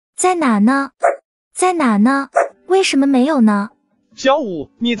在哪呢？在哪呢？为什么没有呢？小五，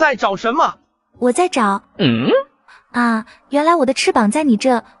你在找什么？我在找。啊，原来我的翅膀在你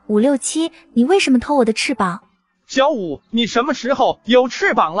这。567，你为什么偷我的翅膀？小五，你什么时候有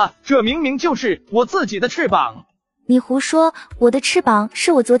翅膀了？这明明就是我自己的翅膀。你胡说，我的翅膀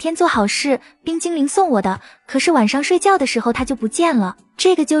是我昨天做好事冰精灵送我的，可是晚上睡觉的时候它就不见了，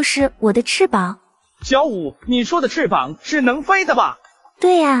这个就是我的翅膀。小五，你说的翅膀是能飞的吧？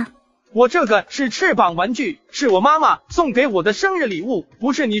对呀。我这个是翅膀玩具，是我妈妈送给我的生日礼物，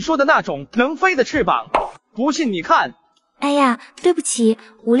不是你说的那种能飞的翅膀。不信你看。哎呀，对不起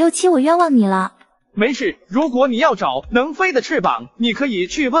，567，我冤枉你了。没事，如果你要找能飞的翅膀，你可以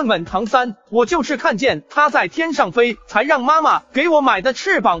去问问唐三，我就是看见他在天上飞，才让妈妈给我买的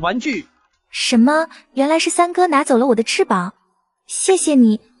翅膀玩具。什么？原来是三哥拿走了我的翅膀，谢谢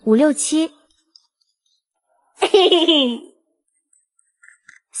你，567。嘿嘿嘿。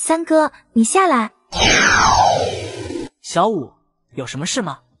三哥，你下来。小五，有什么事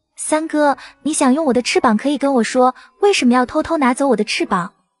吗？三哥，你想用我的翅膀可以跟我说，为什么要偷偷拿走我的翅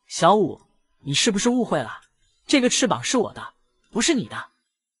膀？小五，你是不是误会了？这个翅膀是我的，不是你的。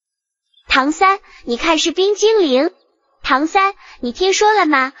唐三，你看是冰精灵。唐三，你听说了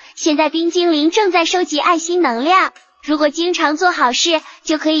吗？现在冰精灵正在收集爱心能量，如果经常做好事，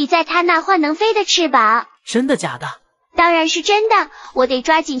就可以在他那换能飞的翅膀。真的假的？当然是真的，我得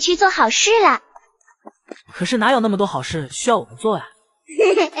抓紧去做好事了。可是哪有那么多好事需要我们做呀？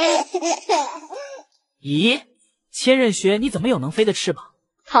咦，千仞雪你怎么有能飞的翅膀？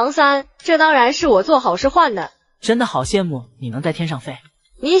唐三，这当然是我做好事换的。真的好羡慕你能在天上飞。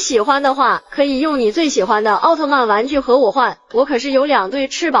你喜欢的话，可以用你最喜欢的奥特曼玩具和我换，我可是有2对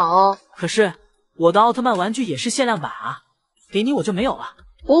翅膀哦。可是我的奥特曼玩具也是限量版啊，给你我就没有了。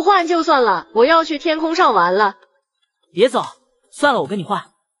不换就算了，我要去天空上玩了。别走，算了，我跟你换。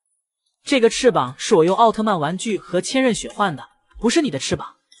这个翅膀是我用奥特曼玩具和千仞雪换的，不是你的翅膀。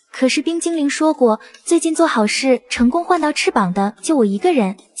可是冰精灵说过，最近做好事成功换到翅膀的就我一个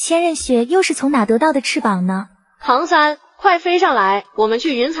人，千仞雪又是从哪得到的翅膀呢？唐三，快飞上来，我们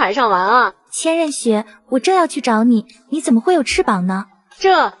去云彩上玩啊！千仞雪，我正要去找你，你怎么会有翅膀呢？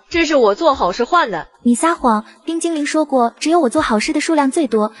这是我做好事换的。你撒谎，冰精灵说过只有我做好事的数量最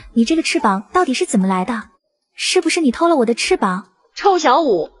多，你这个翅膀到底是怎么来的？是不是你偷了我的翅膀？臭小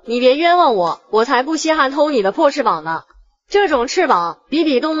五，你别冤枉我，我才不稀罕偷你的破翅膀呢。这种翅膀比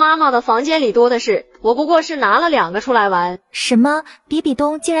比东妈妈的房间里多的是，我不过是拿了2个出来玩。什么？比比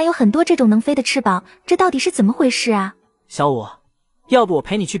东竟然有很多这种能飞的翅膀，这到底是怎么回事啊？小五，要不我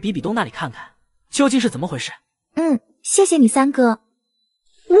陪你去比比东那里看看，究竟是怎么回事？谢谢你三哥。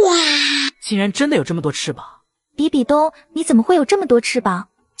哇，竟然真的有这么多翅膀！比比东，你怎么会有这么多翅膀？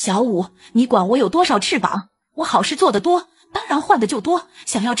小五，你管我有多少翅膀？我好事做得多，当然换的就多，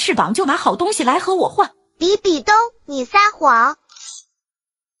想要翅膀就拿好东西来和我换。比比东，你撒谎！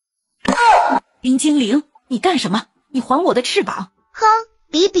冰精灵，你干什么？你还我的翅膀！哼，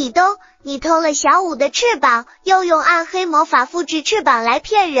比比东，你偷了小五的翅膀，又用暗黑魔法复制翅膀来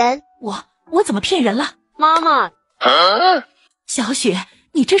骗人。我怎么骗人了？妈妈，小雪，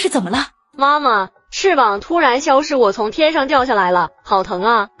你这是怎么了？妈妈，翅膀突然消失，我从天上掉下来了，好疼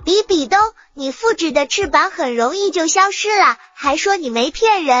啊！比比东，你复制的翅膀很容易就消失了，还说你没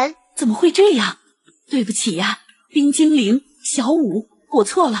骗人。怎么会这样？对不起呀，冰精灵，小五，我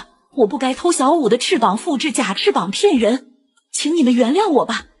错了，我不该偷小五的翅膀复制假翅膀骗人，请你们原谅我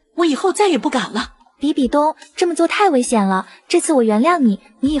吧，我以后再也不敢了。比比东，这么做太危险了，这次我原谅你，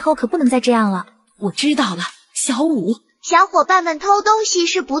你以后可不能再这样了。我知道了，小五。小伙伴们偷东西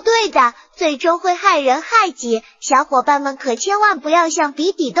是不对的，最终会害人害己，小伙伴们可千万不要像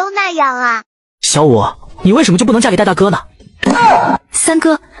比比东那样啊！小五，你为什么就不能嫁给戴大哥呢？三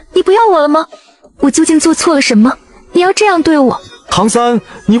哥，你不要我了吗？我究竟做错了什么？你要这样对我？唐三，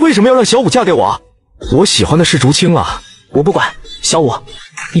你为什么要让小五嫁给我？我喜欢的是竹青啊！我不管，小五，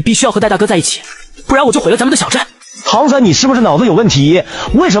你必须要和戴大哥在一起，不然我就毁了咱们的小镇。唐三，你是不是脑子有问题？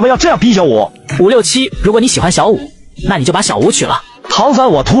为什么要这样逼小五？567，如果你喜欢小五，那你就把小五娶了。唐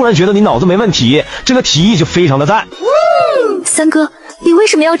三，我突然觉得你脑子没问题，这个提议就非常的赞。三哥，你为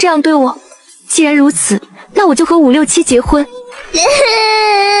什么要这样对我？既然如此，那我就和567结婚。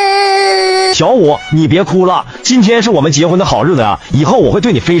小五，你别哭了，今天是我们结婚的好日子啊，以后我会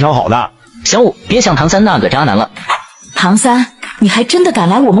对你非常好的。小五，别像唐三那个渣男了。唐三，你还真的敢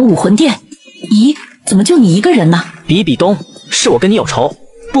来我们武魂殿？咦，怎么就你一个人呢？比比东，是我跟你有仇，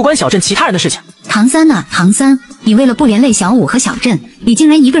不关小镇其他人的事情。唐三呐，唐三，你为了不连累小五和小镇，你竟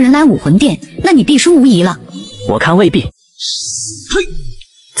然一个人来武魂殿，那你必输无疑了。我看未必。嘿，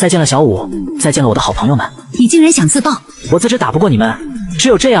再见了小五，再见了我的好朋友们。你竟然想自爆！我自知打不过你们，只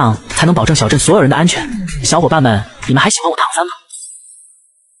有这样才能保证小镇所有人的安全。小伙伴们，你们还喜欢我唐三吗？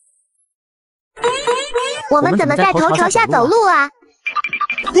我们怎么在头朝下走路啊？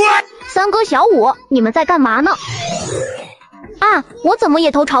三哥、小五，你们在干嘛呢？啊，我怎么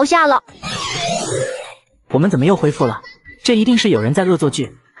也头朝下了？我们怎么又恢复了？这一定是有人在恶作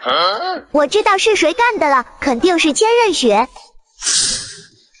剧。我知道是谁干的了，肯定是千仞雪。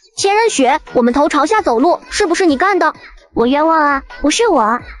千仞雪，我们头朝下走路，是不是你干的？我冤枉啊，不是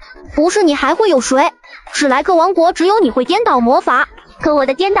我。不是你还会有谁？史莱克王国只有你会颠倒魔法。可我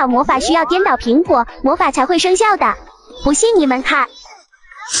的颠倒魔法需要颠倒苹果，魔法才会生效的。不信你们看。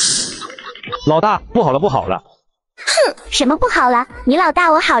老大，不好了，不好了！哼，什么不好了？你老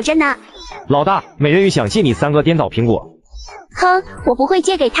大我好着呢。老大，美人鱼想借你3个颠倒苹果。哼，我不会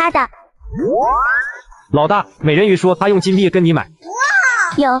借给他的。老大，美人鱼说她用金币跟你买。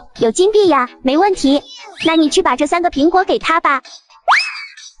有金币呀，没问题。那你去把这3个苹果给他吧。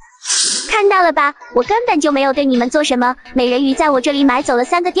看到了吧，我根本就没有对你们做什么。美人鱼在我这里买走了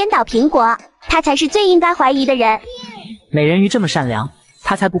3个颠倒苹果，他才是最应该怀疑的人。美人鱼这么善良，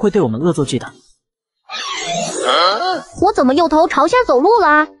他才不会对我们恶作剧的。我怎么又头朝下走路了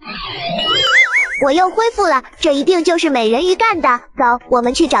啊？我又恢复了，这一定就是美人鱼干的。走，我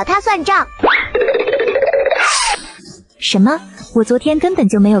们去找他算账。什么？我昨天根本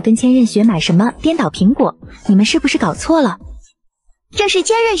就没有跟千仞雪买什么颠倒苹果，你们是不是搞错了？这是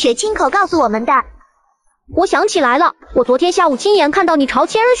千仞雪亲口告诉我们的。我想起来了，我昨天下午亲眼看到你朝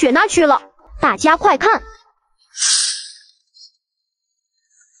千仞雪那去了。大家快看！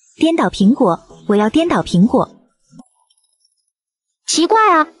颠倒苹果，我要颠倒苹果。奇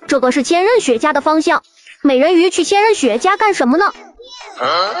怪啊，这个是千仞雪家的方向。美人鱼去千仞雪家干什么呢？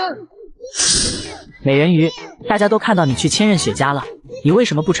美人鱼，大家都看到你去千仞雪家了，你为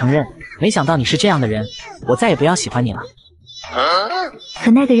什么不承认？没想到你是这样的人，我再也不要喜欢你了。可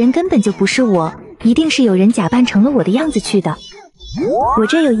那个人根本就不是我，一定是有人假扮成了我的样子去的。我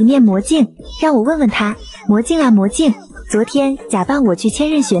这有一面魔镜，让我问问他，魔镜啊魔镜，昨天假扮我去千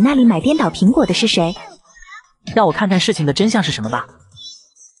仞雪那里买颠倒苹果的是谁？让我看看事情的真相是什么吧。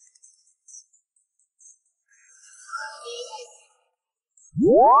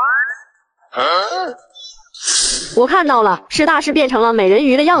我看到了，是大师变成了美人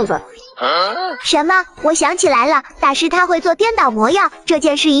鱼的样子。什么？我想起来了，大师他会做颠倒魔药，这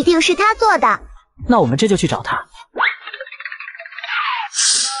件事一定是他做的。那我们这就去找他。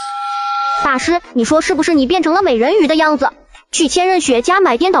大师，你说是不是你变成了美人鱼的样子，去千仞雪家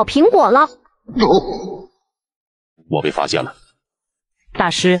买颠倒苹果了？我被发现了。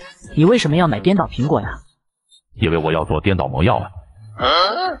大师，你为什么要买颠倒苹果呀？因为我要做颠倒魔药啊。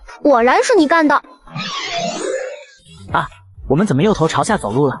果然是你干的。啊，我们怎么又头朝下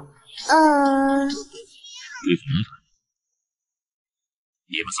走路了？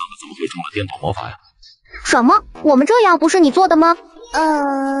你们3个怎么会中了颠倒魔法呀？什么？我们这样不是你做的吗？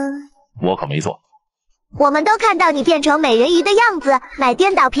我可没做。我们都看到你变成美人鱼的样子，买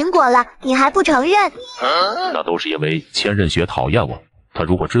颠倒苹果了，你还不承认？那都是因为千仞雪讨厌我，她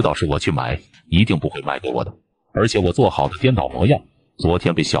如果知道是我去买，一定不会卖给我的。而且我做好的颠倒魔药，昨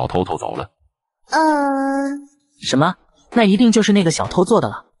天被小偷偷走了。什么？那一定就是那个小偷做的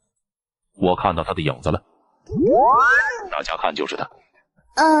了。我看到他的影子了。大家看，就是他。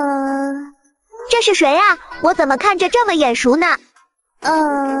这是谁啊？我怎么看着这么眼熟呢？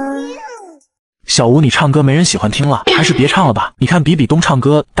小吴，你唱歌没人喜欢听了，还是别唱了吧。你看比比东唱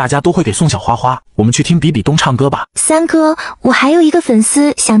歌，大家都会给送小花花。我们去听比比东唱歌吧。三哥，我还有一个粉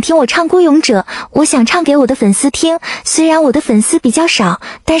丝想听我唱《孤勇者》，我想唱给我的粉丝听。虽然我的粉丝比较少，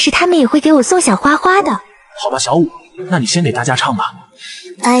但是他们也会给我送小花花的。好吧，小五，那你先给大家唱吧。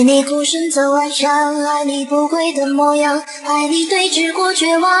爱你孤身走暗巷，爱你不悔的模样，爱你对峙过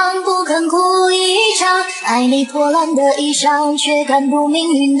绝望，不肯哭一场，爱你破烂的衣裳，却看不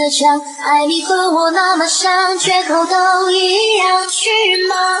命运的枪，爱你和我那么像，缺口都一样。去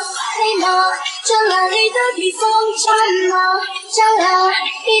吗？来吗？这褴褛的披风战吗？将啊，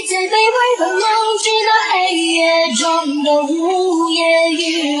以最卑微的梦，直到黑夜中的午夜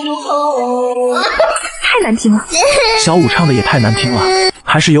与怒吼。太难听了，小五唱的也太难听了，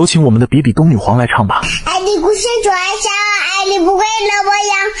还是有请我们的比比东女皇来唱吧。爱你孤身走暗巷，爱你不悔的模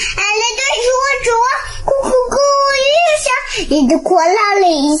样，爱你对峙我苦一场，你的破烂的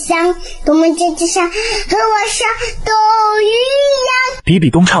衣裳，多么真挚上和我上都一样。比比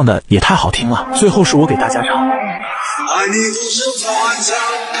东唱的也太好听了，最后是我给大家唱。爱你孤身走暗巷。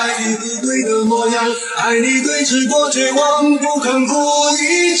爱你不对的模样，爱你对峙过绝望，不肯哭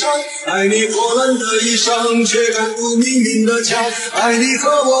一场，爱你破烂的衣裳，却敢堵命运的枪，爱你和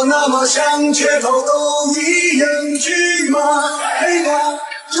我那么像，却头都一样，去吗？黑吧，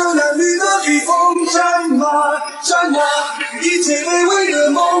这男女的披风，战吗？战吗？一切卑微的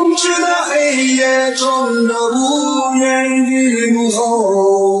梦，直到黑夜中的无言与怒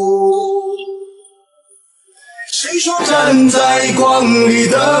吼。谁说站在光里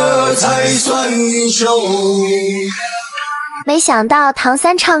的才算英雄？没想到唐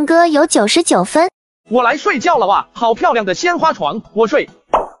三唱歌有99分。我来睡觉了哇，好漂亮的鲜花床，我睡。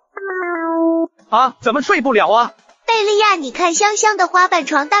啊，怎么睡不了啊？贝利亚，你看香香的花瓣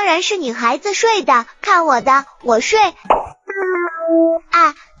床当然是女孩子睡的，看我的，我睡。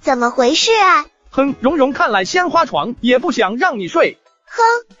啊，怎么回事啊？哼，蓉蓉看来鲜花床也不想让你睡。哼，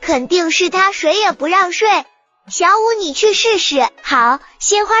肯定是他谁也不让睡。小五，你去试试。好，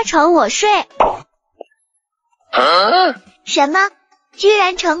鲜花床我睡。什么？居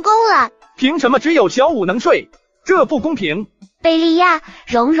然成功了？凭什么只有小五能睡？这不公平。贝利亚、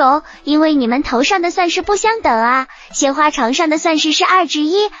蓉蓉，因为你们头上的算式不相等啊。鲜花床上的算式是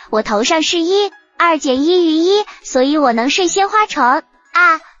2:1，我头上是1，2减1余1，所以我能睡鲜花床。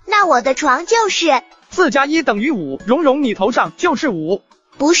啊，那我的床就是4加1等于5，蓉蓉你头上就是5。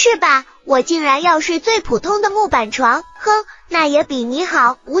不是吧？我竟然要睡最普通的木板床，哼，那也比你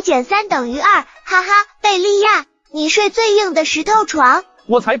好。5减3等于2，哈哈。贝利亚，你睡最硬的石头床。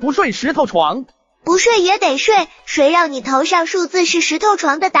我才不睡石头床。不睡也得睡，谁让你头上数字是石头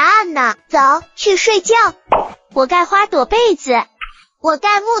床的答案呢？走，去睡觉。我盖花朵被子，我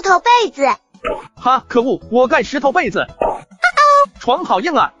盖木头被子。哈，可恶，我盖石头被子。床好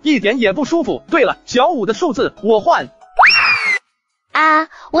硬啊，一点也不舒服。对了，小五的数字我换。啊，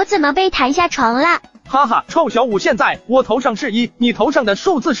我怎么被弹下床了？哈哈，臭小五，现在我头上是1，你头上的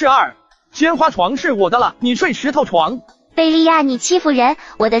数字是2。鲜花床是我的了，你睡石头床。贝利亚，你欺负人，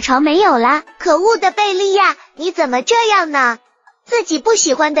我的床没有了。可恶的贝利亚，你怎么这样呢？自己不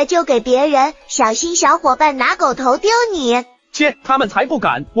喜欢的就给别人，小心小伙伴拿狗头丢你。切，他们才不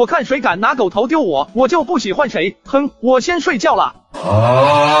敢，我看谁敢拿狗头丢我，我就不喜欢谁。哼，我先睡觉了。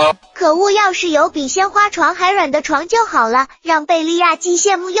可恶，要是有比鲜花床还软的床就好了，让贝利亚既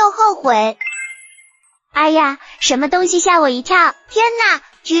羡慕又后悔。哎呀，什么东西吓我一跳，天哪，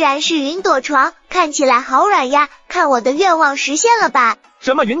居然是云朵床，看起来好软呀，看我的愿望实现了吧。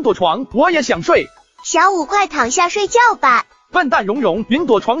什么云朵床，我也想睡。小五，快躺下睡觉吧。笨蛋蓉蓉，云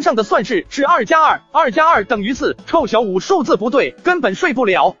朵床上的算式是2加2，2加2等于4，臭小五数字不对，根本睡不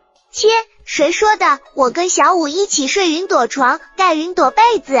了。切，谁说的？我跟小五一起睡云朵床，盖云朵被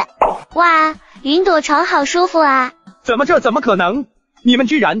子。哇，云朵床好舒服啊。这怎么可能？你们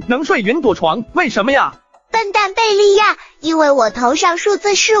居然能睡云朵床，为什么呀？笨蛋贝利亚，因为我头上数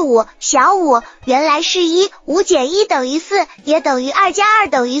字是5，小五原来是1，5减1等于4，也等于2加2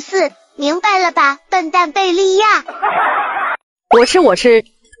等于4，明白了吧，笨蛋贝利亚？我吃。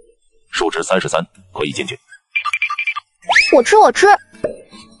数值33，可以进去。我吃。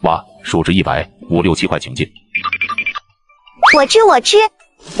哇，数值100，5、6、7块请进。我吃，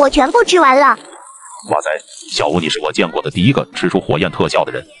我全部吃完了。哇塞，小五，你是我见过的第一个吃出火焰特效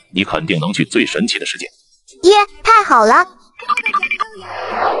的人，你肯定能去最神奇的世界。耶，太好了！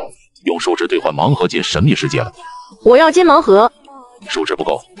用数值兑换盲盒进神秘世界了。我要金盲盒。数值不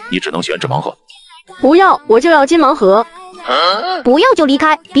够，你只能选纸盲盒。不要，我就要金盲盒。不要就离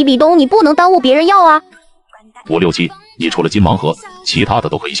开，比比东，你不能耽误别人要啊。5、6、7，你除了金盲盒，其他的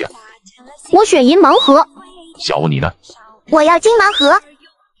都可以选。我选银盲盒。小五，你呢？我要金盲盒。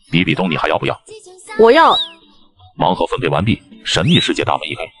比比东，你还要不要？我要。盲盒分配完毕，神秘世界大门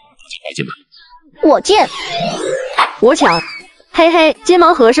一开，快进吧。我进。我抢。嘿嘿，金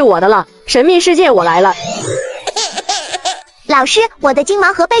盲盒是我的了，神秘世界我来了。老师，我的金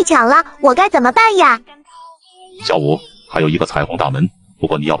盲盒被抢了，我该怎么办呀？小五，还有一个彩虹大门，不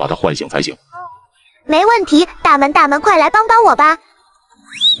过你要把它唤醒才行。没问题，大门，快来帮我吧。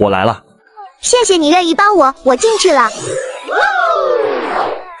我来了。谢谢你愿意帮我，我进去了。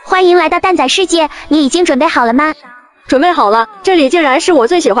欢迎来到蛋仔世界，你已经准备好了吗？准备好了，这里竟然是我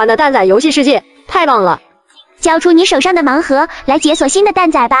最喜欢的蛋仔游戏世界，太棒了！交出你手上的盲盒，来解锁新的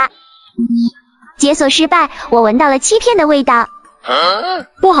蛋仔吧。解锁失败，我闻到了欺骗的味道。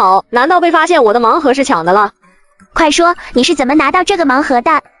不好，难道被发现我的盲盒是抢的了？快说，你是怎么拿到这个盲盒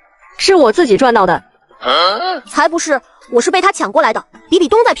的？是我自己赚到的。才不是，我是被他抢过来的。比比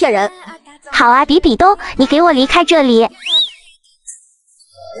东在骗人。好啊，比比东，你给我离开这里。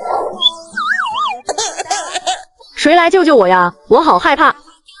谁来救救我呀？我好害怕。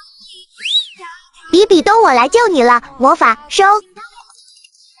比比东，我来救你了，魔法收。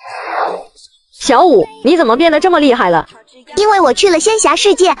小舞，你怎么变得这么厉害了？因为我去了仙侠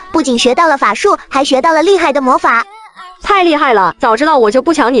世界，不仅学到了法术，还学到了厉害的魔法。太厉害了，早知道我就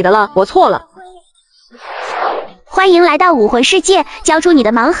不抢你的了，我错了。欢迎来到武魂世界，交出你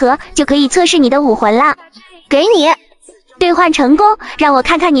的盲盒就可以测试你的武魂了。给你，兑换成功，让我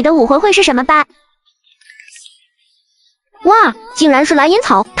看看你的武魂会是什么吧。哇，竟然是蓝银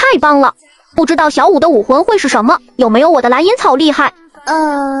草，太棒了！不知道小舞的武魂会是什么？有没有我的蓝银草厉害？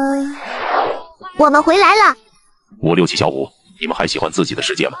我们回来了。567小舞，你们还喜欢自己的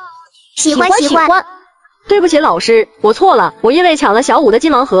世界吗？喜欢。对不起老师，我错了，我因为抢了小舞的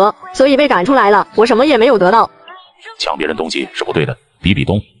金盲盒，所以被赶出来了，我什么也没有得到。抢别人东西是不对的，比比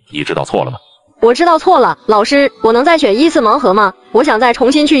东，你知道错了吗？我知道错了，老师，我能再选一次盲盒吗？我想再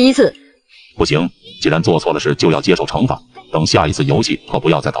重新去一次。不行，既然做错了事就要接受惩罚，等下一次游戏可不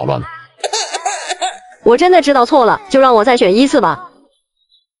要再捣乱了。我真的知道错了，就让我再选一次吧。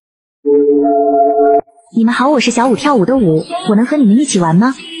你们好，我是小舞跳舞的舞，我能和你们一起玩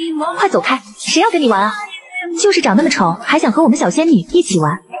吗？快走开，谁要跟你玩啊？就是长那么丑，还想和我们小仙女一起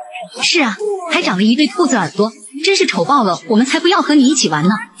玩？是啊，还长了一对兔子耳朵，真是丑爆了，我们才不要和你一起玩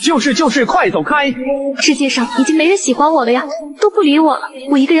呢。就是，快走开！世界上已经没人喜欢我了呀，都不理我了，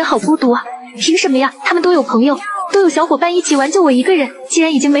我一个人好孤独啊！凭什么呀？他们都有朋友，都有小伙伴一起玩，就我一个人。既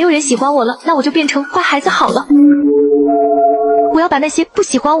然已经没有人喜欢我了，那我就变成乖孩子好了。我要把那些不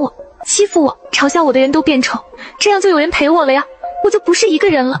喜欢我、欺负我、嘲笑我的人都变丑，这样就有人陪我了呀，我就不是一个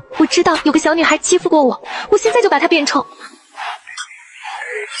人了。我知道有个小女孩欺负过我，我现在就把她变丑。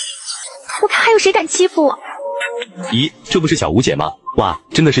我看还有谁敢欺负我？咦，这不是小吴姐吗？哇，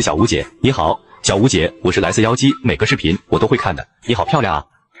真的是小吴姐！你好，小吴姐，我是蓝色妖姬，每个视频我都会看的。你好漂亮啊！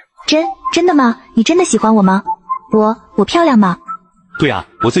真的吗？你真的喜欢我吗？我漂亮吗？对啊，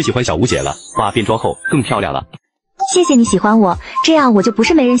我最喜欢小吴姐了。哇，变装后更漂亮了。谢谢你喜欢我，这样我就不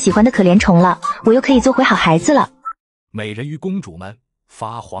是没人喜欢的可怜虫了，我又可以做回好孩子了。美人鱼公主们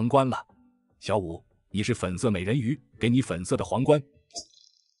发皇冠了，小舞，你是粉色美人鱼，给你粉色的皇冠。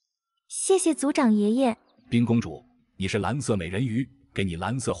谢谢族长爷爷。冰公主，你是蓝色美人鱼，给你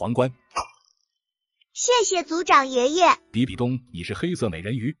蓝色皇冠。谢谢族长爷爷。比比东，你是黑色美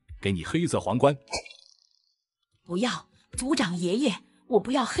人鱼，给你黑色皇冠。不要，族长爷爷，我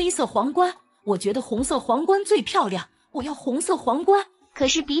不要黑色皇冠，我觉得红色皇冠最漂亮，我要红色皇冠。可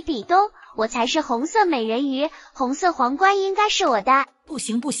是比比东，我才是红色美人鱼，红色皇冠应该是我的。不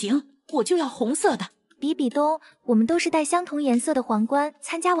行，我就要红色的。比比东，我们都是戴相同颜色的皇冠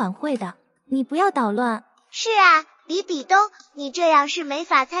参加晚会的，你不要捣乱。是啊，比比东，你这样是没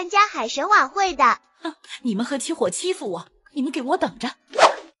法参加海神晚会的。你们合起伙欺负我，你们给我等着。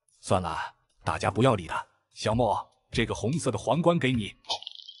算了，大家不要理他。小莫，这个红色的皇冠给你。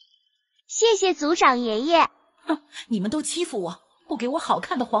谢谢族长爷爷。你们都欺负我，不给我好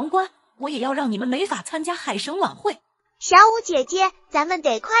看的皇冠，我也要让你们没法参加海神晚会。小舞姐姐，咱们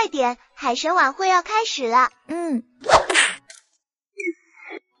得快点，海神晚会要开始了。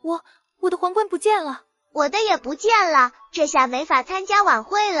我的皇冠不见了。我的也不见了，这下没法参加晚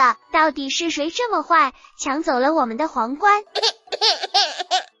会了。到底是谁这么坏，抢走了我们的皇冠？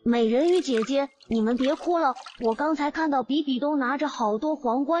美人鱼姐姐，你们别哭了，我刚才看到比比东拿着好多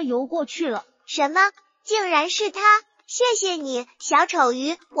皇冠游过去了。什么？竟然是他！谢谢你，小丑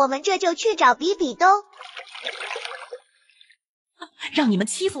鱼，我们这就去找比比东。让你们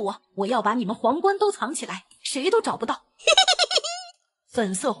欺负我，我要把你们皇冠都藏起来，谁都找不到。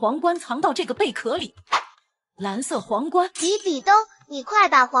粉色皇冠藏到这个贝壳里，蓝色皇冠。比比东，你快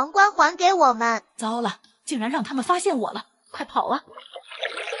把皇冠还给我们！糟了，竟然让他们发现我了，快跑啊！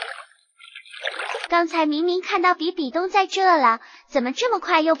刚才明明看到比比东在这了，怎么这么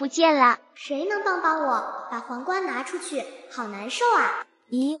快又不见了？谁能帮我把皇冠拿出去？好难受啊！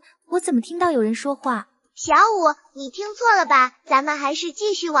咦，我怎么听到有人说话？小舞，你听错了吧？咱们还是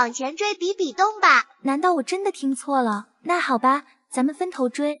继续往前追比比东吧。难道我真的听错了？那好吧，咱们分头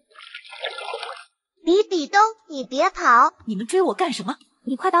追。比比东，你别跑！你们追我干什么？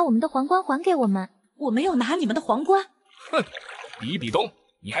你快把我们的皇冠还给我们！我没有拿你们的皇冠。哼，比比东，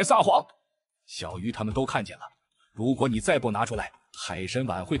你还撒谎！小鱼他们都看见了，如果你再不拿出来，海神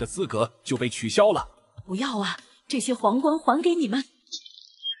晚会的资格就被取消了。不要啊，这些皇冠还给你们。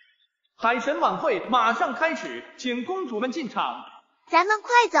海神晚会马上开始，请公主们进场。咱们快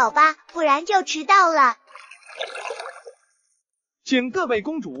走吧，不然就迟到了。请各位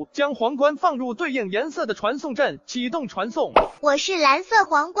公主将皇冠放入对应颜色的传送阵，启动传送。我是蓝色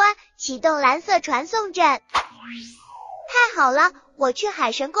皇冠，启动蓝色传送阵。太好了，我去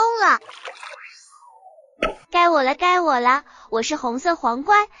海神宫了。该我了，我是红色皇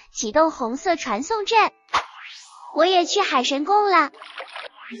冠，启动红色传送阵。我也去海神宫了。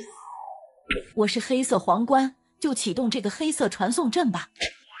我是黑色皇冠，就启动这个黑色传送阵吧。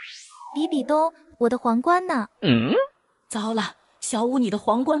比比东，我的皇冠呢？糟了，小舞，你的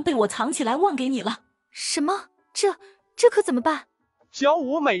皇冠被我藏起来忘给你了。什么？这可怎么办？小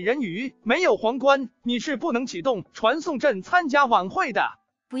舞美人鱼没有皇冠，你是不能启动传送阵参加晚会的。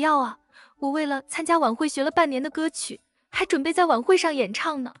不要啊！我为了参加晚会学了半年的歌曲，还准备在晚会上演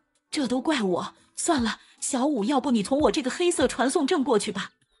唱呢。这都怪我。算了，小舞，要不你从我这个黑色传送阵过去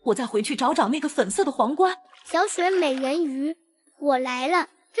吧，我再回去找那个粉色的皇冠。小雪美人鱼，我来了。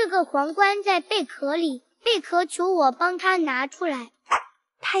这个皇冠在贝壳里，贝壳求我帮他拿出来。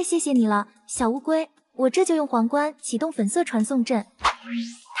太谢谢你了，小乌龟。我这就用皇冠启动粉色传送阵。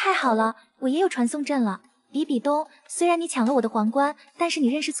太好了，我也有传送阵了。比比东，虽然你抢了我的皇冠，但是你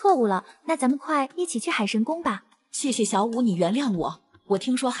认识错误了，那咱们快一起去海神宫吧。谢谢小舞，你原谅我。我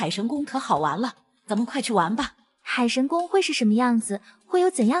听说海神宫可好玩了，咱们快去玩吧。海神宫会是什么样子？会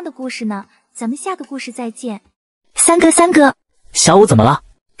有怎样的故事呢？咱们下个故事再见。三哥，小舞怎么了？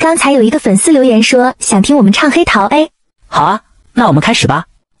刚才有一个粉丝留言说想听我们唱黑桃 A。好啊，那我们开始吧。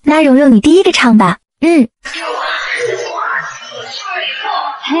那蓉蓉你第一个唱吧。嘿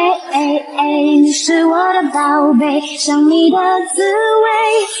哎哎，你是我的宝贝，想你的滋味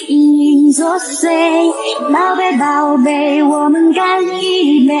隐隐作祟。宝贝宝贝，我们干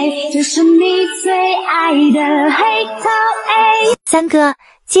一杯，这是你最爱的黑桃 A。三哥，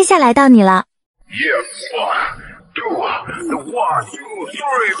接下来到你了。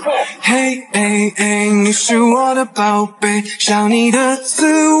嘿哎哎，你是我的宝贝，想你的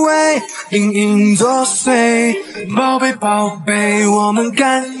滋味隐隐作祟。宝贝宝贝，我们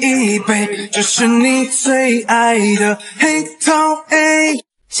干一杯，这是你最爱的黑桃 A。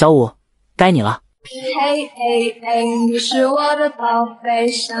小舞，该你了。嘿哎哎，你是我的宝贝，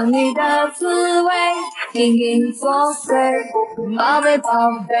想你的滋味隐隐作祟。宝贝宝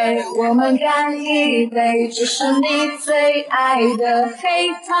贝，我们干一杯，这是你最爱的黑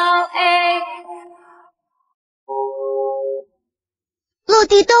桃 A。陆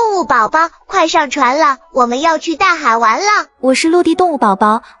地动物宝宝，快上船了，我们要去大海玩了。我是陆地动物宝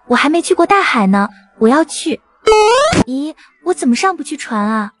宝，我还没去过大海呢，我要去。咦，我怎么上不去船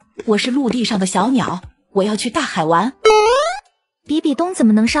啊？我是陆地上的小鸟，我要去大海玩。比比东怎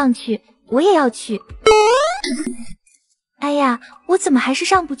么能上去？我也要去。哎呀，我怎么还是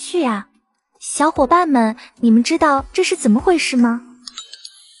上不去呀？小伙伴们，你们知道这是怎么回事吗？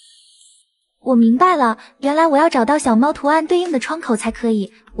我明白了，原来我要找到小猫图案对应的窗口才可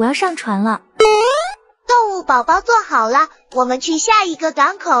以。我要上船了。动物宝宝做好了，我们去下一个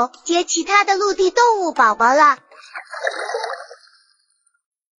港口接其他的陆地动物宝宝了。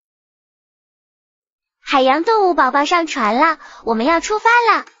海洋动物宝宝上船了，我们要出发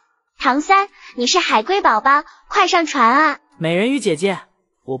了。唐三，你是海龟宝宝，快上船啊！美人鱼姐姐，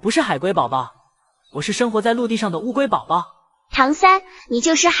我不是海龟宝宝，我是生活在陆地上的乌龟宝宝。唐三，你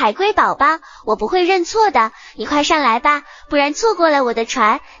就是海龟宝宝，我不会认错的，你快上来吧，不然错过了我的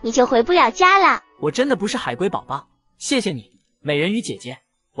船，你就回不了家了。我真的不是海龟宝宝，谢谢你，美人鱼姐姐，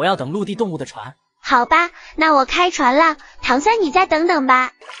我要等陆地动物的船。好吧，那我开船了，唐三你再等等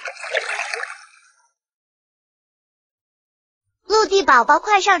吧。陆地宝宝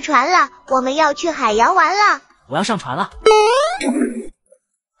快上船了，我们要去海洋玩了。我要上船了。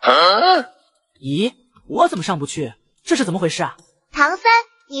咦，我怎么上不去？这是怎么回事啊？唐三，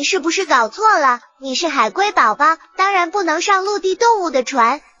你是不是搞错了？你是海龟宝宝，当然不能上陆地动物的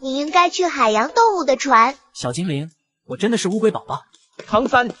船，你应该去海洋动物的船。小精灵，我真的是乌龟宝宝。唐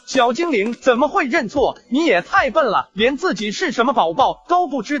三，小精灵怎么会认错？你也太笨了，连自己是什么宝宝都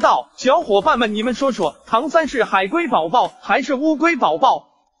不知道。小伙伴们，你们说说，唐三是海龟宝宝还是乌龟宝宝？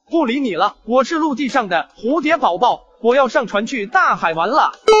不理你了，我是陆地上的蝴蝶宝宝，我要上船去大海玩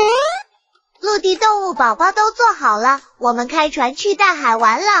了。陆地动物宝宝都做好了，我们开船去大海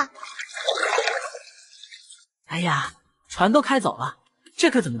玩了。哎呀，船都开走了，这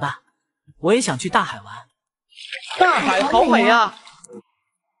可怎么办？我也想去大海玩。大海好美啊！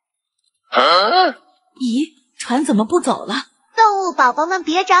咦，船怎么不走了？动物宝宝们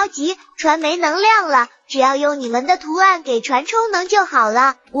别着急，船没能量了，只要用你们的图案给船充能就好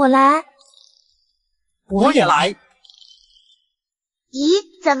了。我来。我也来。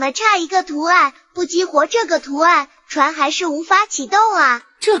咦，怎么差一个图案？不激活这个图案，船还是无法启动啊！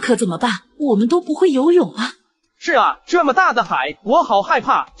这可怎么办？我们都不会游泳啊！是啊，这么大的海，我好害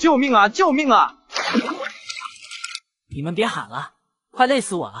怕！救命啊！救命啊！你们别喊了，快累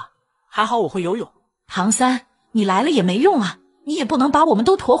死我了！还好我会游泳。唐三，你来了也没用啊，你也不能把我们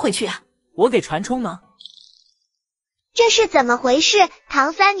都驮回去啊！我给船充能。这是怎么回事？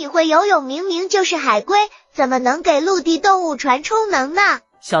唐三，你会游泳，明明就是海龟，怎么能给陆地动物船充能呢？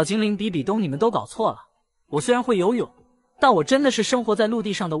小精灵比比东，你们都搞错了。我虽然会游泳，但我真的是生活在陆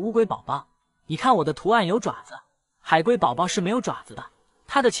地上的乌龟宝宝。你看我的图案有爪子，海龟宝宝是没有爪子的，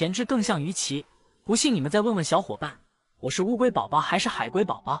它的前肢更像鱼鳍。不信你们再问问小伙伴，我是乌龟宝宝还是海龟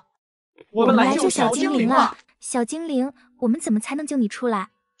宝宝？我们来救小精灵了。小精灵，我们怎么才能救你出来？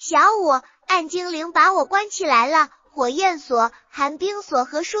小五，暗精灵把我关起来了，火焰锁、寒冰锁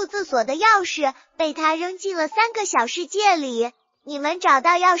和数字锁的钥匙被他扔进了3个小世界里。你们找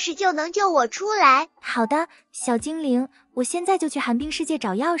到钥匙就能救我出来。好的，小精灵，我现在就去寒冰世界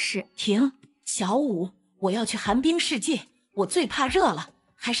找钥匙。停，小五，我要去寒冰世界，我最怕热了，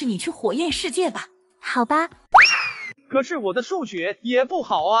还是你去火焰世界吧。好吧。可是我的数学也不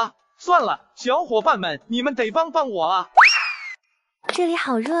好啊。算了，小伙伴们，你们得帮帮我啊！这里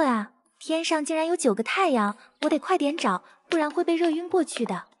好热啊，天上竟然有9个太阳，我得快点找，不然会被热晕过去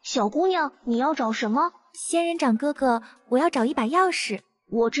的。小姑娘，你要找什么？仙人掌哥哥，我要找一把钥匙。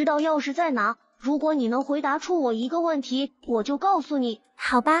我知道钥匙在哪，如果你能回答出我一个问题，我就告诉你。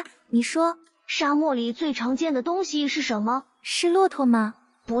好吧，你说。沙漠里最常见的东西是什么？是骆驼吗？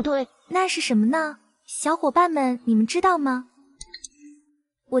不对。那是什么呢？小伙伴们，你们知道吗？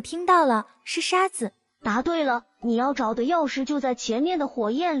我听到了，是沙子。答对了，你要找的钥匙就在前面的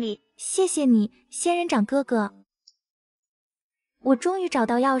火焰里。谢谢你，仙人掌哥哥。我终于找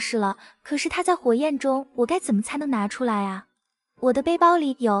到钥匙了，可是它在火焰中，我该怎么才能拿出来啊？我的背包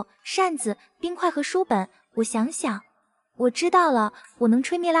里有扇子、冰块和书本。我想想，我知道了，我能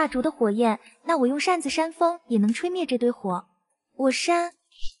吹灭蜡烛的火焰，那我用扇子扇风也能吹灭这堆火。我扇。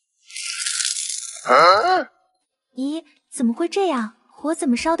咦，怎么会这样？火怎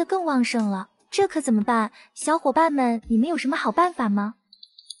么烧得更旺盛了？这可怎么办？小伙伴们，你们有什么好办法吗？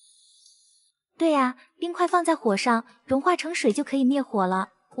对呀，冰块放在火上，融化成水就可以灭火了。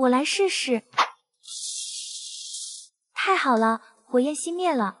我来试试。太好了，火焰熄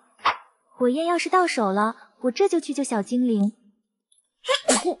灭了。火焰钥匙到手了，我这就去救小精灵。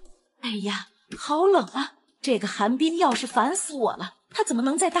哎呀，好冷啊！这个寒冰钥匙烦死我了，它怎么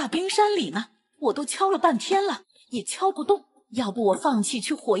能在大冰山里呢？我都敲了半天了，也敲不动。要不我放弃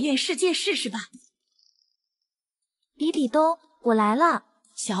去火焰世界试试吧。比比东，我来了。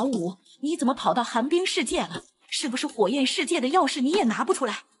小五，你怎么跑到寒冰世界了？是不是火焰世界的钥匙你也拿不出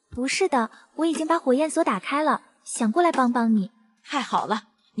来？不是的，我已经把火焰锁打开了，想过来帮帮你。太好了，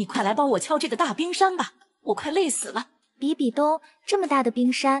你快来帮我敲这个大冰山吧，我快累死了。比比东，这么大的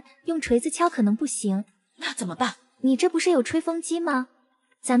冰山，用锤子敲可能不行。那怎么办？你这不是有吹风机吗？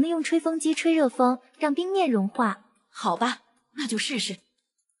咱们用吹风机吹热风，让冰面融化。好吧，那就试试。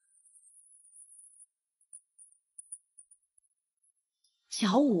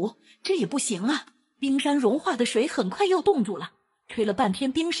小五，这也不行啊！冰山融化的水很快又冻住了，吹了半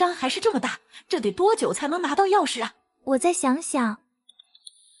天冰山还是这么大，这得多久才能拿到钥匙啊？我再想想。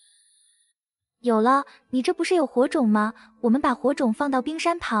有了，你这不是有火种吗？我们把火种放到冰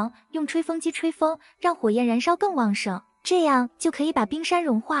山旁，用吹风机吹风，让火焰燃烧更旺盛，这样就可以把冰山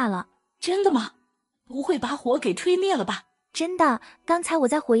融化了。真的吗？不会把火给吹灭了吧？真的，刚才我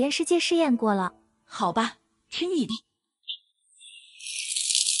在火焰世界试验过了。好吧，听你的。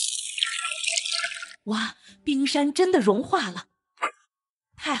哇，冰山真的融化了！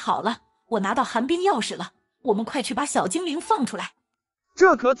太好了，我拿到寒冰钥匙了，我们快去把小精灵放出来。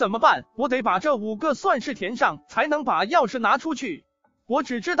这可怎么办？我得把这5个算式填上，才能把钥匙拿出去。我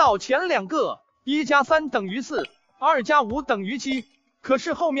只知道前2个，1加3等于4，2加5等于7，可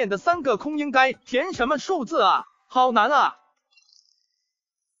是后面的3个空应该填什么数字啊？好难啊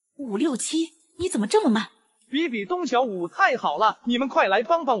！5、6、7，你怎么这么慢？比比东小五太好了，你们快来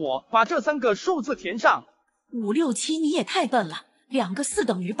帮帮我，把这3个数字填上。5、6、7，你也太笨了，2个4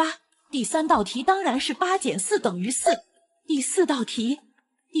等于8，第3道题当然是8减4等于4。第4道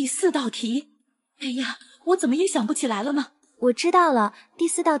题，哎呀，我怎么也想不起来了呢？我知道了，第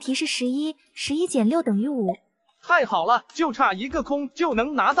4道题是11减6等于5。太好了，就差1个空就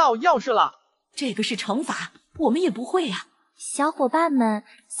能拿到钥匙了。这个是乘法，我们也不会啊。小伙伴们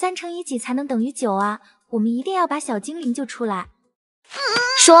，3乘以几才能等于9啊？我们一定要把小精灵救出来。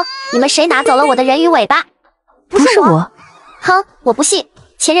说，你们谁拿走了我的人鱼尾巴？不是我。哼，我不信。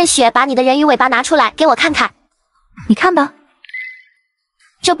前任雪，把你的人鱼尾巴拿出来给我看看。你看吧。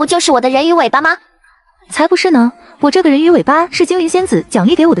这不就是我的人鱼尾巴吗？才不是呢，我这个人鱼尾巴是精灵仙子奖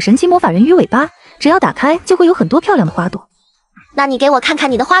励给我的神奇魔法人鱼尾巴，只要打开就会有很多漂亮的花朵。那你给我看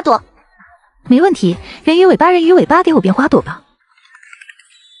看你的花朵。没问题，人鱼尾巴，给我变花朵吧。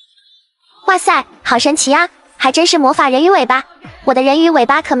哇塞，好神奇啊，还真是魔法人鱼尾巴。我的人鱼尾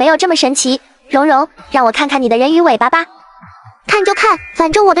巴可没有这么神奇。蓉蓉，让我看看你的人鱼尾巴吧。看就看，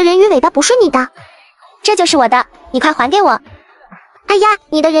反正我的人鱼尾巴不是你的。这就是我的，你快还给我。哎呀，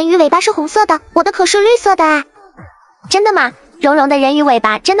你的人鱼尾巴是红色的，我的可是绿色的啊！真的吗？蓉蓉的人鱼尾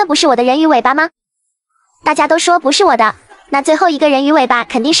巴真的不是我的人鱼尾巴吗？大家都说不是我的，那最后一个人鱼尾巴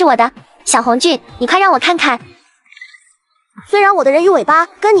肯定是我的。小红俊，你快让我看看。虽然我的人鱼尾巴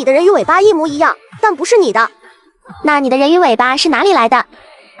跟你的人鱼尾巴一模一样，但不是你的。那你的人鱼尾巴是哪里来的？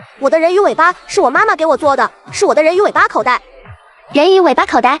我的人鱼尾巴是我妈妈给我做的，是我的人鱼尾巴口袋。人鱼尾巴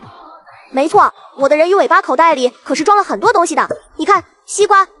口袋？没错，我的人鱼尾巴口袋里可是装了很多东西的。你看，西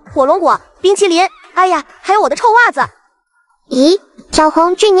瓜、火龙果、冰淇淋，哎呀，还有我的臭袜子。咦，小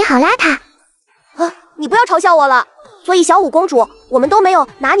红俊你好邋遢。你不要嘲笑我了。所以小舞公主，我们都没有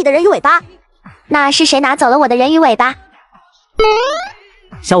拿你的人鱼尾巴。那是谁拿走了我的人鱼尾巴？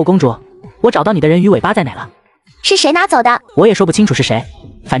小舞公主，我找到你的人鱼尾巴在哪了？是谁拿走的？我也说不清楚是谁，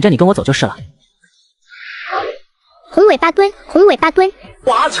反正你跟我走就是了。红尾巴蹲，红尾巴蹲。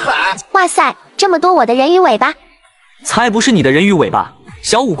哇塞，这么多我的人鱼尾巴！才不是你的人鱼尾巴，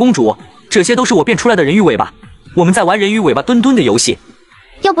小舞公主，这些都是我变出来的人鱼尾巴。我们在玩人鱼尾巴蹲蹲的游戏。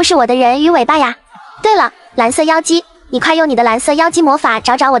又不是我的人鱼尾巴呀。对了，蓝色妖姬，你快用你的蓝色妖姬魔法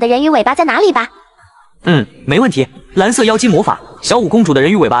找找我的人鱼尾巴在哪里吧。没问题。蓝色妖姬魔法，小舞公主的人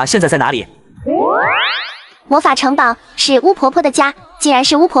鱼尾巴现在在哪里？魔法城堡是巫婆婆的家，竟然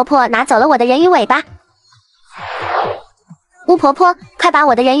是巫婆婆拿走了我的人鱼尾巴。巫婆婆，快把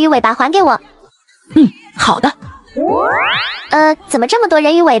我的人鱼尾巴还给我。好的。怎么这么多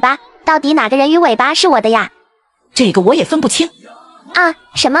人鱼尾巴？到底哪个人鱼尾巴是我的呀？这个我也分不清。啊，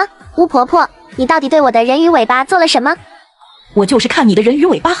什么？巫婆婆，你到底对我的人鱼尾巴做了什么？我就是看你的人鱼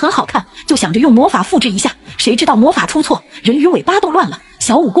尾巴很好看，就想着用魔法复制一下，谁知道魔法出错，人鱼尾巴都乱了。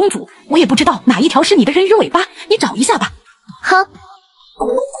小舞公主，我也不知道哪一条是你的人鱼尾巴，你找一下吧。哼，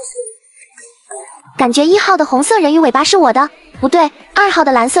感觉1号的红色人鱼尾巴是我的，不对；2号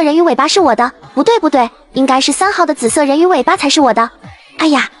的蓝色人鱼尾巴是我的，不对，应该是3号的紫色人鱼尾巴才是我的。哎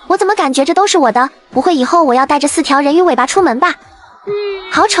呀，我怎么感觉这都是我的？不会以后我要带着4条人鱼尾巴出门吧？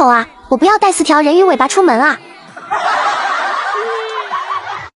好丑啊！我不要带4条人鱼尾巴出门啊！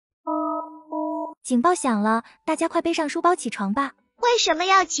警报响了，大家快背上书包起床吧。为什么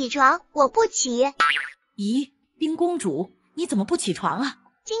要起床？我不起。咦，冰公主，你怎么不起床啊？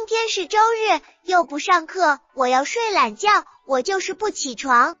今天是周日，又不上课，我要睡懒觉，我就是不起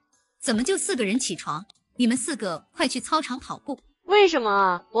床。怎么就4个人起床？你们4个快去操场跑步。为什么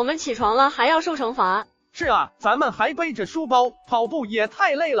啊？我们起床了还要受惩罚？是啊，咱们还背着书包，跑步也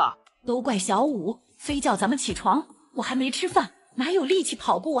太累了。都怪小舞，非叫咱们起床，我还没吃饭，哪有力气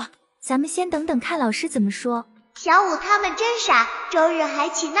跑步啊？咱们先等等看老师怎么说。小舞他们真傻，周日还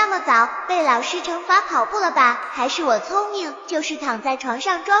起那么早，被老师惩罚跑步了吧？还是我聪明，就是躺在床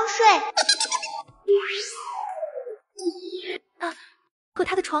上装睡。可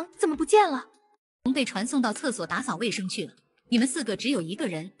他的床怎么不见了？被传送到厕所打扫卫生去了。你们4个只有1个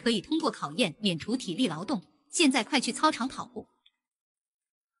人可以通过考验免除体力劳动，现在快去操场跑步。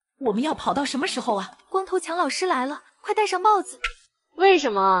我们要跑到什么时候啊？光头强老师来了，快戴上帽子。为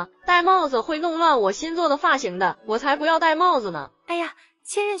什么？戴帽子会弄乱我新做的发型的，我才不要戴帽子呢。哎呀，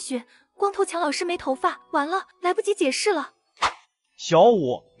千仞雪，光头强老师没头发，完了，来不及解释了。小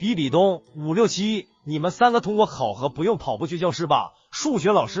舞、比比东、5、6、7，你们3个通过考核，不用跑步去教室吧？数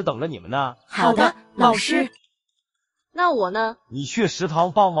学老师等着你们呢。好的，老师。那我呢？你去食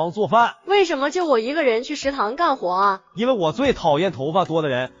堂帮忙做饭。为什么就我一个人去食堂干活啊？因为我最讨厌头发多的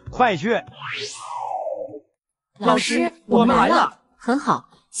人，快去。老师，我们来了。很好，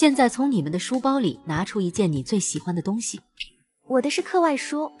现在从你们的书包里拿出一件你最喜欢的东西。我的是课外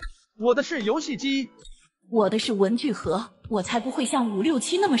书。我的是游戏机。我的是文具盒。我才不会像5、6、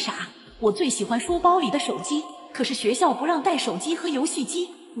7那么傻。我最喜欢书包里的手机，可是学校不让带手机和游戏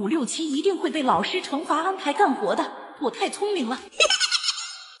机，5、6、7一定会被老师惩罚安排干活的。我太聪明了。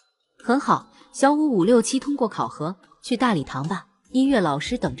很好，小舞5、6、7通过考核，去大礼堂吧，音乐老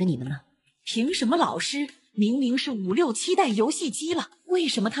师等着你们呢。凭什么老师？明明是5、6、7带游戏机了，为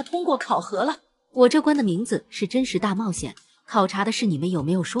什么他通过考核了？我这关的名字是真实大冒险，考察的是你们有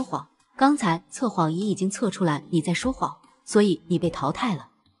没有说谎。刚才测谎仪已经测出来你在说谎，所以你被淘汰了。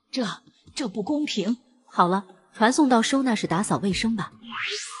这不公平。好了，传送到收纳室打扫卫生吧。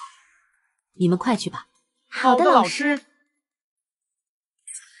你们快去吧。好的，老师。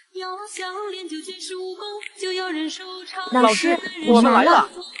老师，我们来了。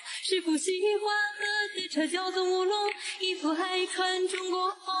是否喜欢和铁叉交总舞龙，衣服还穿中国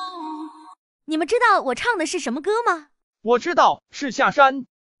红。你们知道我唱的是什么歌吗？我知道，是下山。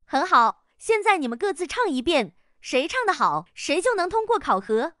很好，现在你们各自唱一遍，谁唱得好，谁就能通过考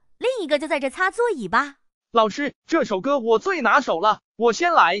核，另一个就在这擦座椅吧。老师，这首歌我最拿手了，我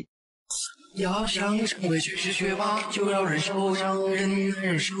先来。要想成为绝世学霸，就要忍受让人难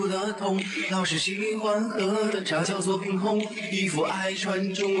忍受的痛。老师喜欢喝的茶叫做冰红，衣服爱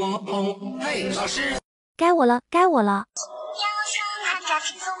穿中国红。嘿，老师，该我了，该我了。寒假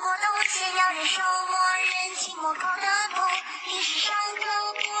轻松过冬，先要忍受默认期末考的痛。历史上的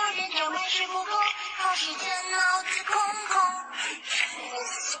古人都玩世不恭，考试的脑子空空。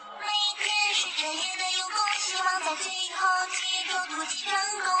每天是彻夜的用功，希望在最后结果突击成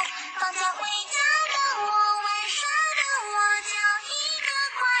功。放假回家的我，玩耍的我，叫一个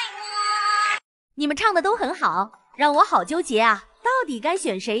快活。你们唱的都很好，让我好纠结啊！到底该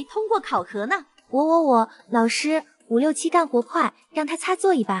选谁通过考核呢？我，老师，5、6、7干活快，让他擦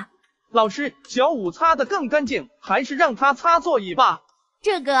座椅吧。老师，小五擦得更干净，还是让他擦座椅吧。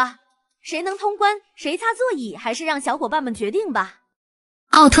这个谁能通关，谁擦座椅，还是让小伙伴们决定吧。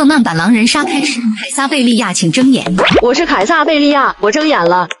奥特曼版狼人杀开始，凯撒贝利亚请睁眼。我是凯撒贝利亚，我睁眼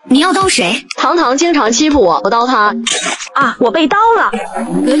了。你要刀谁？糖糖经常欺负我，我刀他。啊，我被刀了。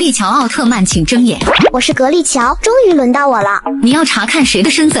格力乔奥特曼请睁眼。我是格力乔，终于轮到我了。你要查看谁的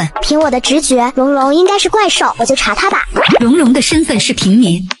身份？凭我的直觉，蓉蓉应该是怪兽，我就查他吧。蓉蓉的身份是平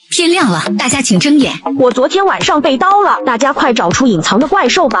民。天亮了，大家请睁眼。我昨天晚上被刀了，大家快找出隐藏的怪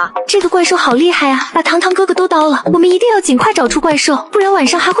兽吧。这个怪兽好厉害啊，把糖糖哥哥都刀了。我们一定要尽快找出怪兽，不然晚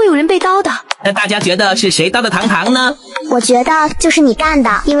上还会有人被刀的。那大家觉得是谁刀的糖糖呢？我觉得就是你干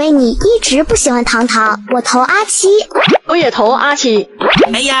的，因为你一直不喜欢糖糖。我投阿七。我也投阿七。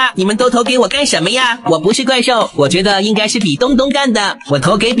哎呀，你们都投给我干什么呀？我不是怪兽，我觉得应该是比东东干的，我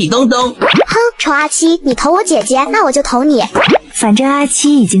投给比东东。哼，臭阿七，你投我姐姐，那我就投你。反正阿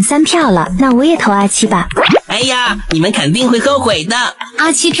七已经3票了，那我也投阿七吧。哎呀，你们肯定会后悔的。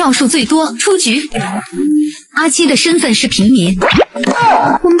阿七票数最多，出局。阿七的身份是平民。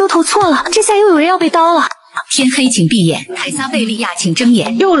我们都投错了，这下又有人要被刀了。天黑请闭眼，凯撒贝利亚请睁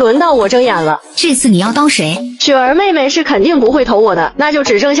眼。又轮到我睁眼了。这次你要刀谁？雪儿妹妹是肯定不会投我的，那就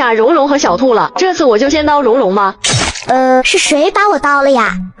只剩下蓉蓉和小兔了。这次我就先刀蓉蓉吧。是谁把我刀了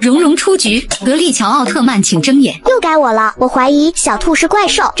呀？蓉蓉出局，格力乔奥特曼请睁眼。又该我了，我怀疑小兔是怪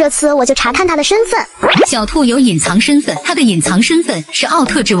兽，这次我就查看他的身份。小兔有隐藏身份，他的隐藏身份是奥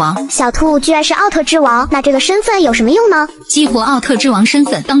特之王。小兔居然是奥特之王，那这个身份有什么用呢？激活奥特之王身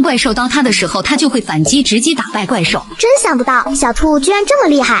份，当怪兽刀他的时候，他就会反击，直接打败怪兽。真想不到，小兔居然这么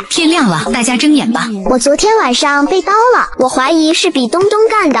厉害。天亮了，大家睁眼吧。我昨天晚上被刀了，我怀疑是比东东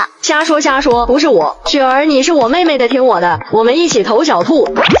干的。瞎说瞎说，不是我。雪儿，你是我妹妹的，听我的，我们一起投小兔，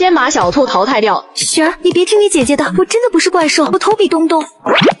先把小兔淘汰掉。雪儿，你别听你姐姐的，我真的不是怪兽，我投比东东。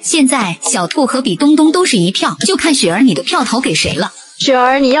现在小兔和比东东都是1票，就看雪儿你的票投给谁了。雪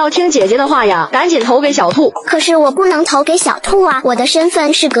儿，你要听姐姐的话呀，赶紧投给小兔。可是我不能投给小兔啊，我的身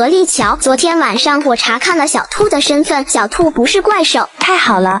份是格力乔。昨天晚上我查看了小兔的身份，小兔不是怪兽。太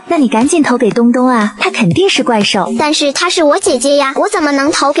好了，那你赶紧投给东东啊，他肯定是怪兽。但是他是我姐姐呀，我怎么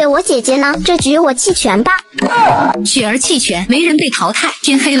能投给我姐姐呢？这局我弃权吧。雪儿弃权，没人被淘汰。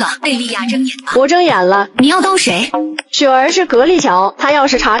天黑了，贝利亚睁眼吧。我睁眼了。你要刀谁？雪儿是格力乔，她要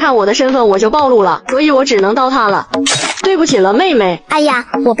是查看我的身份，我就暴露了，所以我只能刀她了。对不起了，妹妹。哎呀，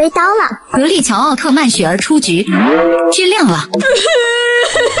我被刀了。格力乔奥特曼雪儿出局。天亮了。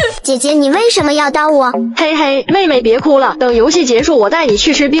姐姐，你为什么要刀我？嘿嘿，妹妹别哭了，等游戏结束，我带你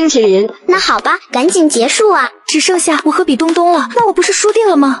去吃冰淇淋。那好吧，赶紧结束啊！只剩下我和比东东了，那我不是输定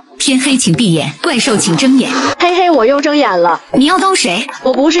了吗？天黑请闭眼，怪兽请睁眼。嘿嘿，我又睁眼了。你要刀谁？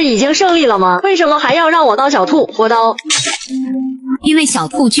我不是已经胜利了吗？为什么还要让我刀小兔？我刀。因为小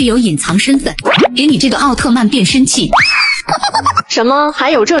兔具有隐藏身份，给你这个奥特曼变身器。什么？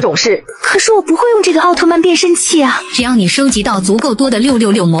还有这种事？可是我不会用这个奥特曼变身器啊！只要你收集到足够多的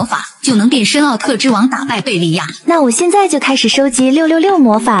666魔法，就能变身奥特之王，打败贝利亚。那我现在就开始收集666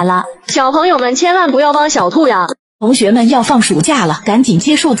魔法了。小朋友们千万不要帮小兔呀！同学们要放暑假了，赶紧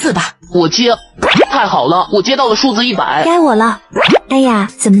接数字吧。我接，太好了，我接到了数字100。该我了。哎呀，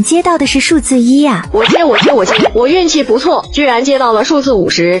怎么接到的是数字1呀？我接，我运气不错，居然接到了数字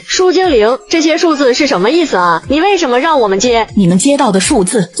50。书精灵，这些数字是什么意思啊？你为什么让我们接？你们接到的数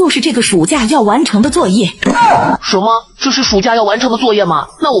字就是这个暑假要完成的作业。什么？这是暑假要完成的作业吗？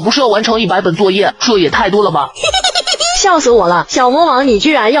那我不是要完成100本作业？这也太多了吧！笑死我了，小魔王，你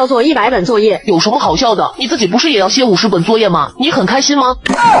居然要做100本作业，有什么好笑的？你自己不是也要写50本作业吗？你很开心吗？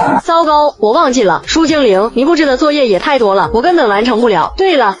糟糕，我忘记了，书精灵，你布置的作业也太多了，我根本完成不了。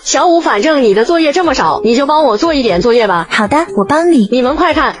对了，小五，反正你的作业这么少，你就帮我做一点作业吧。好的，我帮你。你们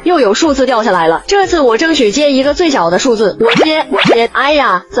快看，又有数字掉下来了，这次我争取接一个最小的数字。我接。哎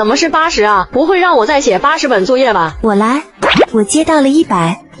呀，怎么是80啊？不会让我再写80本作业吧？我来，我接到了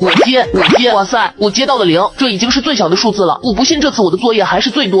100。我接，哇塞，我接到了0，这已经是最小的数字了。我不信这次我的作业还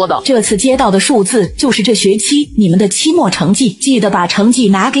是最多的。这次接到的数字就是这学期你们的期末成绩，记得把成绩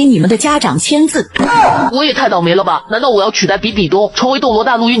拿给你们的家长签字。我也太倒霉了吧？难道我要取代比比东，成为斗罗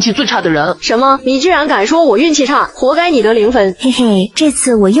大陆运气最差的人？什么？你居然敢说我运气差，活该你得0分。嘿嘿，这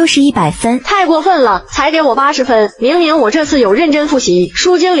次我又是100分，太过分了，才给我80分。明明我这次有认真复习。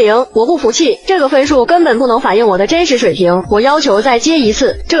输精灵，我不服气，这个分数根本不能反映我的真实水平。我要求再接一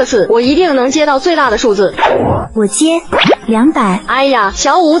次，这次我一定能接到最大的数字。我接200。哎呀，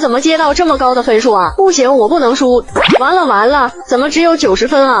小五怎么接到这么高的分数啊？不行，我不能输。完了，怎么只有90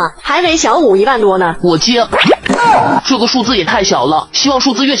分啊？还没小五1万多呢。我接。这个数字也太小了，希望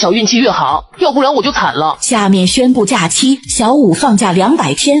数字越小运气越好，要不然我就惨了。下面宣布假期，小五放假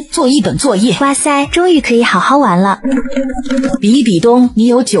200天，做1本作业。哇塞，终于可以好好玩了。比比东，你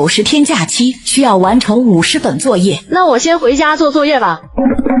有90天假期，需要完成50本作业。那我先回家做作业吧。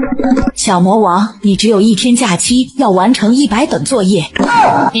小魔王，你只有1天假期，要完成100本作业。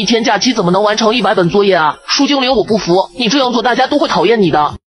1天假期怎么能完成100本作业啊？树精灵，我不服，你这样做大家都会讨厌你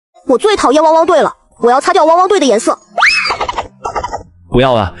的。我最讨厌汪汪队了，我要擦掉汪汪队的颜色。不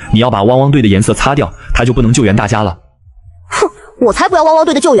要啊，你要把汪汪队的颜色擦掉，他就不能救援大家了。哼，我才不要汪汪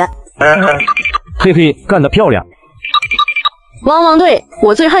队的救援。嘿嘿，干得漂亮。汪汪队，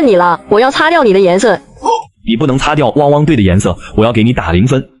我最恨你了，我要擦掉你的颜色。你不能擦掉汪汪队的颜色，我要给你打0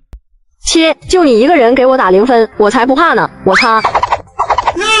分。切，就你一个人给我打0分，我才不怕呢，我擦。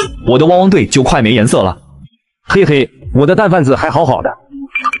我的汪汪队就快没颜色了。嘿嘿，我的蛋贩子还好好的。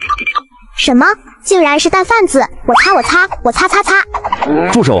什么？竟然是蛋贩子！我擦！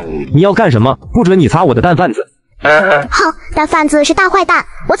住手！你要干什么？不准你擦我的蛋贩子！哼，蛋贩子是大坏蛋，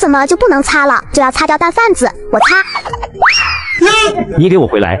我怎么就不能擦了？就要擦掉蛋贩子！我擦！你给我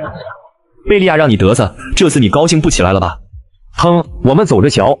回来！贝利亚让你得瑟，这次你高兴不起来了吧？哼，我们走着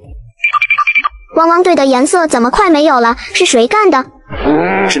瞧。汪汪队的颜色怎么快没有了？是谁干的？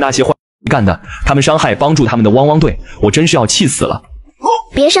是那些坏干的，他们伤害帮助他们的汪汪队，我真是要气死了。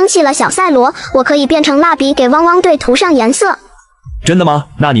别生气了，小赛罗，我可以变成蜡笔给汪汪队涂上颜色。真的吗？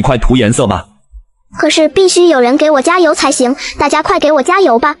那你快涂颜色吧。可是必须有人给我加油才行，大家快给我加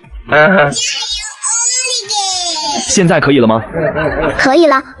油吧。现在可以了吗？可以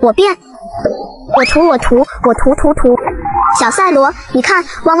了，我变。我涂。小赛罗，你看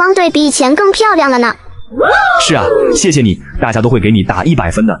汪汪队比以前更漂亮了呢。是啊，谢谢你，大家都会给你打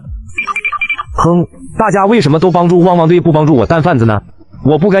100分的。哼，大家为什么都帮助汪汪队不帮助我蛋贩子呢？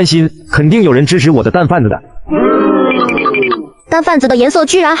我不甘心，肯定有人支持我的蛋贩子的。蛋贩子的颜色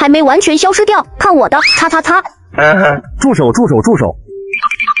居然还没完全消失掉，看我的，擦！住手！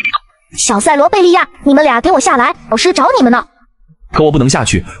小赛罗、贝利亚，你们俩给我下来，老师找你们呢。可我不能下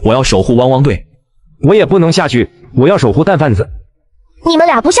去，我要守护汪汪队。我也不能下去，我要守护蛋贩子。你们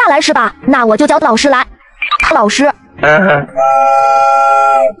俩不下来是吧？那我就叫老师来。老师。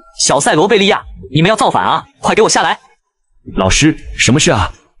小赛罗、贝利亚，你们要造反啊！快给我下来！老师，什么事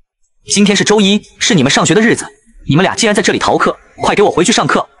啊？今天是周一，是你们上学的日子，你们俩竟然在这里逃课，快给我回去上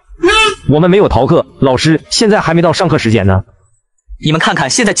课！我们没有逃课，老师，现在还没到上课时间呢。你们看看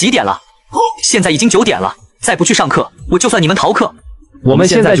现在几点了？现在已经9点了，再不去上课，我就算你们逃课。我们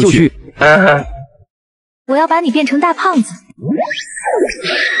现在就去。我要把你变成大胖子。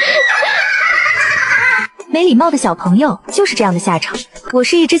没礼貌的小朋友就是这样的下场。我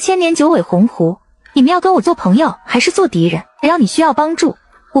是一只千年九尾红狐，你们要跟我做朋友还是做敌人？只要你需要帮助，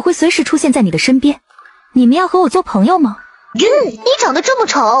我会随时出现在你的身边。你们要和我做朋友吗？你长得这么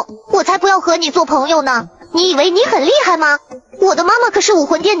丑，我才不要和你做朋友呢。你以为你很厉害吗？我的妈妈可是武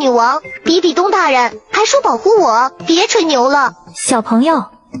魂殿女王，比比东大人还说保护我，别吹牛了。小朋友，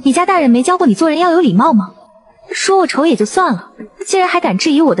你家大人没教过你做人要有礼貌吗？说我丑也就算了，竟然还敢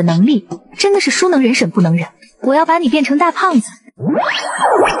质疑我的能力，真的是书能忍审不能忍。我要把你变成大胖子。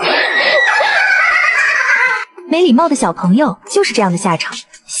没礼貌的小朋友就是这样的下场。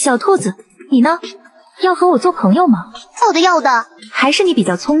小兔子，你呢？要和我做朋友吗？要的。还是你比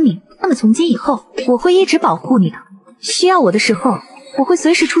较聪明，那么从今以后我会一直保护你的。需要我的时候，我会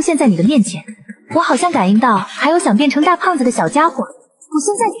随时出现在你的面前。我好像感应到还有想变成大胖子的小家伙，我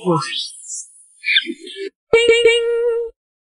现在就过去。